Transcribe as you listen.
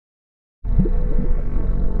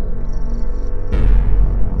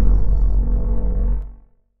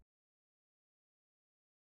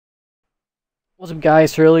What's up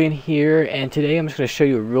guys, SirAlien here, and today I'm just going to show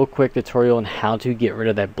you a real quick tutorial on how to get rid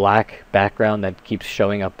of that black background that keeps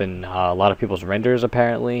showing up in a lot of people's renders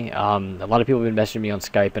apparently. A lot of people have been messaging me on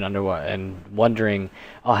Skype and wondering,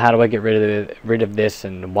 oh, how do I get rid of this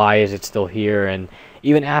and why is it still here? And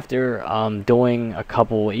even after doing a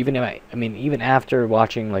couple, even after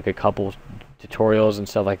watching like a couple tutorials and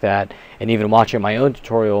stuff like that, and even watching my own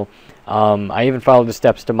tutorial, I even followed the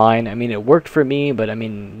steps to mine. I mean, it worked for me, but I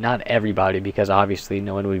mean, not everybody, because obviously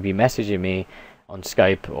no one would be messaging me on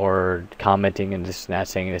Skype or commenting and this and that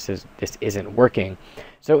saying this isn't working.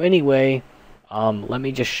 So anyway, let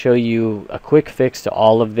me just show you a quick fix to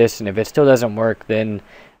all of this, and if it still doesn't work, then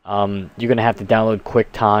you're gonna have to download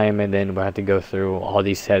QuickTime, and then we'll have to go through all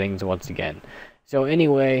these settings once again. So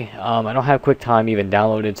anyway, I don't have QuickTime even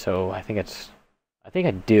downloaded, so I think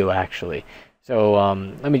I do actually. So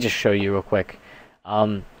let me just show you real quick.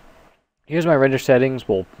 Here's my render settings.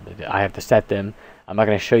 Well, I have to set them. I'm not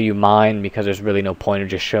going to show you mine because there's really no point of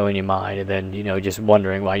just showing you mine and then, you know, just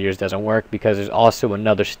wondering why yours doesn't work, because there's also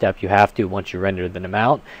another step you have to once you render them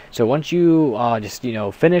out. So once you just, you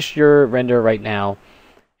know, finish your render right now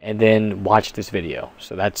and then watch this video.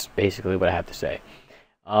 So that's basically what I have to say.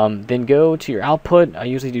 Then go to your output. I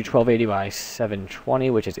usually do 1280 by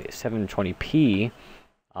 720, which is 720p.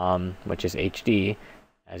 Which is HD,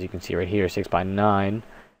 as you can see right here, 6:9.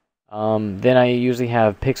 Then I usually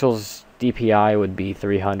have pixels DPI would be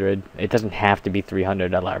 300. It doesn't have to be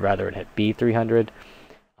 300. I'd rather it be 300.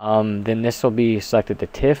 Then this will be selected to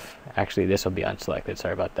TIFF. Actually, this will be unselected.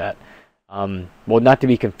 Sorry about that. Well, not to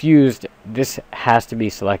be confused, this has to be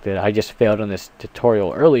selected. I just failed on this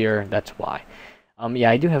tutorial earlier. That's why.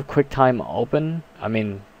 Yeah, I do have QuickTime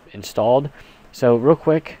installed. So real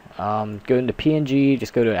quick, go into PNG,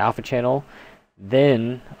 just go to alpha channel.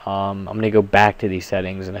 Then I'm going to go back to these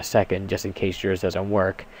settings in a second, just in case yours doesn't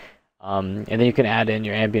work. And then you can add in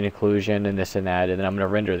your ambient occlusion and this and that, and then I'm going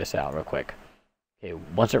to render this out real quick. Okay,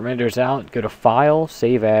 once it renders out, go to File,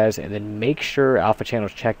 Save As, and then make sure alpha channel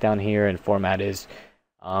is checked down here and format is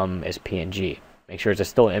PNG. Make sure it's a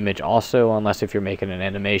still image also, unless if you're making an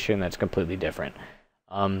animation that's completely different.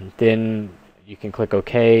 Then you can click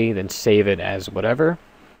OK, then save it as whatever.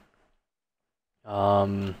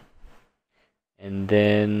 And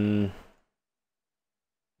then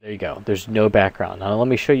there you go. There's no background. Now let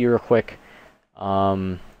me show you real quick.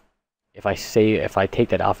 If I take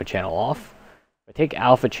that alpha channel off, if I take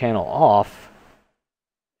alpha channel off,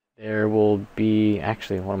 there will be,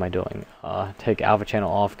 actually, what am I doing? Take alpha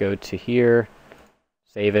channel off, go to here,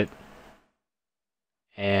 save it,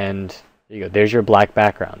 and there you go. There's your black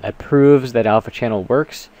background. That proves that alpha channel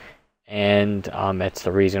works, and that's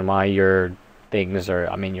the reason why your things are,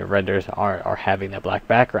 your renders are having that black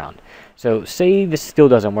background. So say this still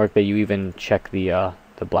doesn't work, that you even check the alpha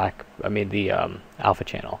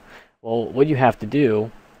channel. Well, what you have to do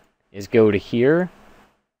is go to here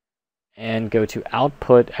and go to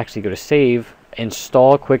output, actually go to save,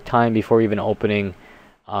 install QuickTime before even opening.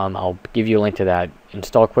 I'll give you a link to that.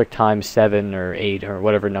 Install QuickTime 7 or 8 or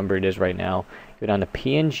whatever number it is right now. Go down to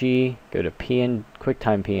PNG, go to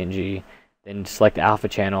QuickTime PNG, then select alpha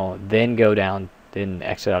channel, then go down, then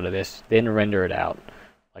exit out of this, then render it out,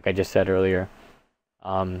 like I just said earlier.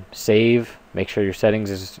 Save, make sure your settings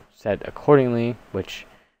is set accordingly, which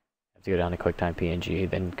you have to go down to QuickTime PNG,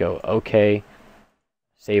 then go OK,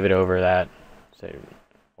 save it over that,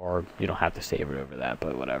 or you don't have to save it over that,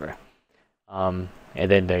 but whatever. And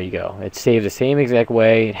then there you go. It's saved the same exact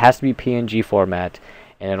way. It has to be PNG format,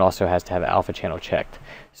 and it also has to have alpha channel checked.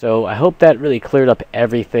 So I hope that really cleared up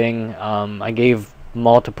everything. I gave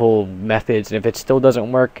multiple methods, and if it still doesn't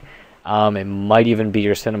work, it might even be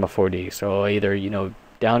your Cinema 4D. So either, you know,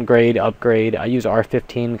 downgrade, upgrade. I use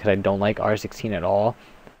R15 because I don't like R16 at all.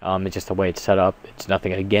 It's just the way it's set up. It's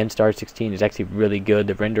nothing against R16. It's actually really good.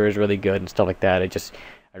 The render is really good and stuff like that.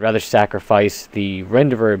 I'd rather sacrifice the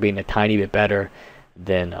renderer being a tiny bit better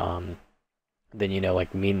than you know,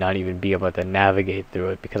 like me not even be able to navigate through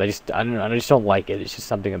it, because I just don't like it. It's just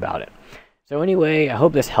something about it. So anyway, I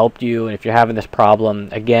hope this helped you, and if you're having this problem,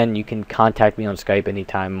 again, you can contact me on Skype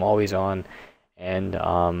anytime. I'm always on, and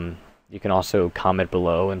you can also comment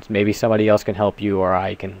below, and maybe somebody else can help you, or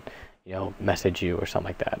I can, you know, message you or something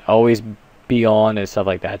like that. Always be on and stuff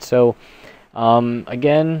like that. So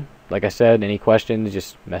again, like I said, any questions,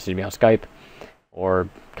 just message me on Skype or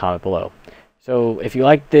comment below. So if you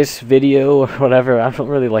like this video or whatever, I don't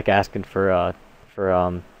really like asking for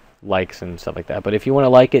likes and stuff like that. But if you want to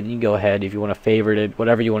like it, you can go ahead. If you want to favorite it,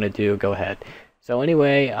 whatever you want to do, go ahead. So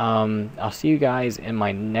anyway, I'll see you guys in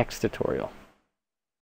my next tutorial.